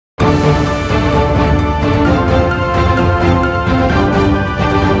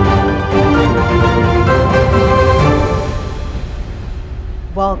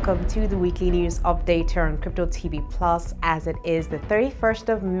welcome to the weekly news update here on Crypto TV Plus as it is the 31st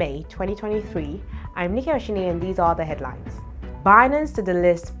of May 2023. I'm Nikki Oshini and these are the headlines. Binance to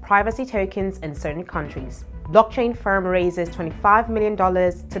delist privacy tokens in certain countries. Blockchain firm raises $25 million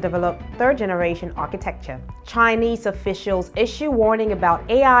to develop third-generation architecture. Chinese officials issue warning about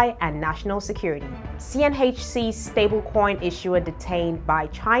AI and national security. CNHC stablecoin issuer detained by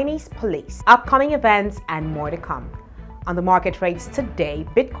Chinese police. Upcoming events and more to come. On the market rates today,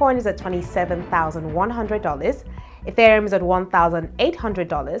 Bitcoin is at $27,100, Ethereum is at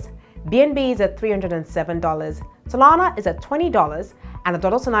 $1,800, BNB is at $307, Solana is at $20, and the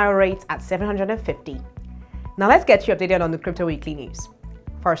dollar scenario rates at 750. Now let's get you updated on the Crypto Weekly news.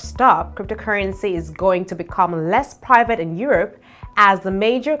 First up, cryptocurrency is going to become less private in Europe as the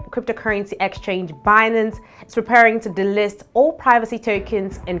major cryptocurrency exchange Binance is preparing to delist all privacy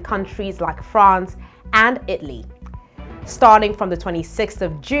tokens in countries like France and Italy. Starting from the 26th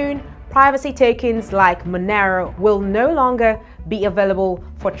of June, privacy tokens like Monero will no longer be available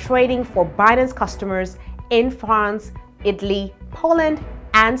for trading for Binance customers in France, Italy, Poland,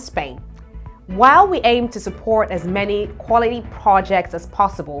 and Spain. While we aim to support as many quality projects as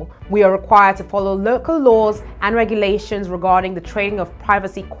possible, we are required to follow local laws and regulations regarding the trading of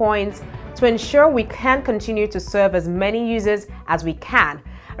privacy coins to ensure we can continue to serve as many users as we can,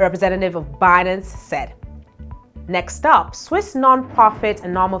 a representative of Binance said. Next up, Swiss non-profit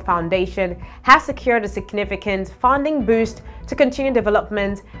Normal Foundation has secured a significant funding boost to continue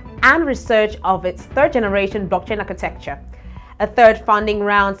development and research of its third-generation blockchain architecture. A third funding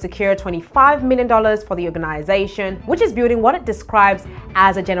round secured $25 million for the organization, which is building what it describes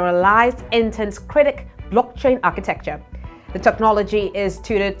as a generalized intent-critic blockchain architecture. The technology is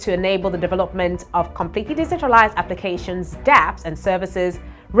tutored to enable the development of completely decentralized applications, dApps, and services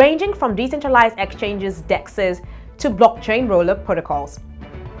ranging from decentralized exchanges, DEXs, to blockchain roll-up protocols.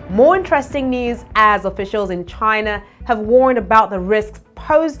 More interesting news as officials in China have warned about the risks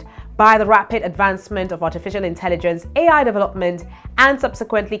posed by the rapid advancement of artificial intelligence, AI development, and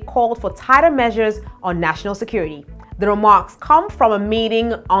subsequently called for tighter measures on national security. The remarks come from a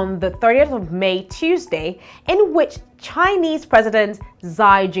meeting on the 30th of May, Tuesday, in which Chinese President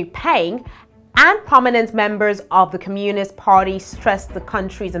Xi Jinping and prominent members of the Communist Party stressed the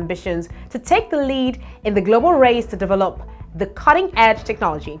country's ambitions to take the lead in the global race to develop the cutting-edge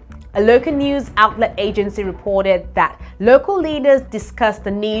technology. A local news outlet agency reported that local leaders discussed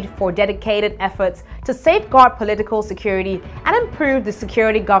the need for dedicated efforts to safeguard political security and improve the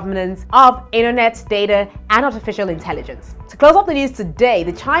security governance of internet, data, and artificial intelligence. To close off the news today,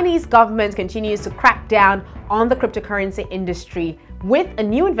 the Chinese government continues to crack down on the cryptocurrency industry with a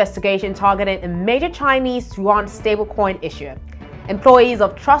new investigation targeting a major Chinese yuan stablecoin issuer. Employees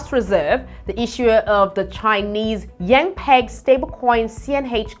of Trust Reserve, the issuer of the Chinese yen-pegged stablecoin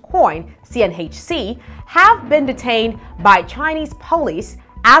CNHC, have been detained by Chinese police,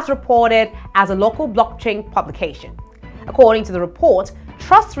 as reported as a local blockchain publication. According to the report,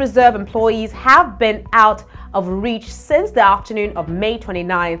 Trust Reserve employees have been out of reach since the afternoon of May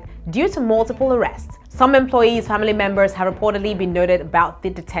 29th due to multiple arrests. Some employees' family members have reportedly been noted about the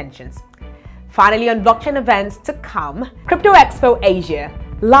detentions. Finally, on blockchain events to come, Crypto Expo Asia.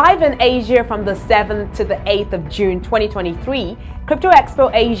 Live in Asia from the 7th to the 8th of June 2023, Crypto Expo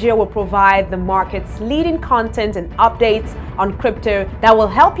Asia will provide the market's leading content and updates on crypto that will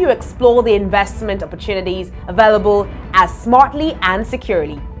help you explore the investment opportunities available as smartly and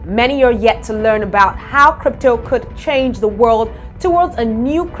securely. Many are yet to learn about how crypto could change the world towards a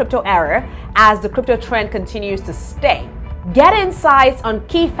new crypto era as the crypto trend continues to stay. Get insights on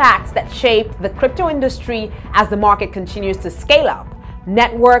key facts that shape the crypto industry as the market continues to scale up.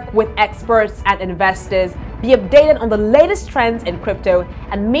 Network with experts and investors, be updated on the latest trends in crypto,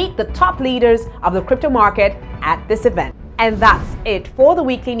 and meet the top leaders of the crypto market at this event. And that's it for the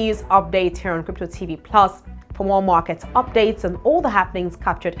weekly news update here on Crypto TV Plus. For more market updates and all the happenings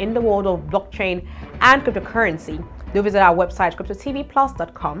captured in the world of blockchain and cryptocurrency, do visit our website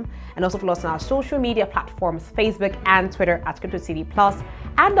cryptotvplus.com and also follow us on our social media platforms Facebook and Twitter at Crypto TV Plus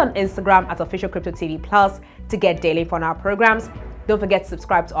and on Instagram at Official Crypto TV Plus to get daily info on our programs. Don't forget to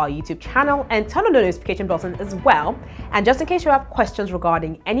subscribe to our YouTube channel and turn on the notification button as well. And just in case you have questions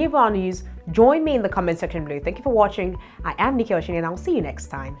regarding any of our news, join me in the comment section below. Thank you for watching. I am Nikki Oshini and I'll see you next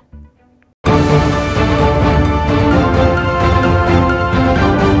time.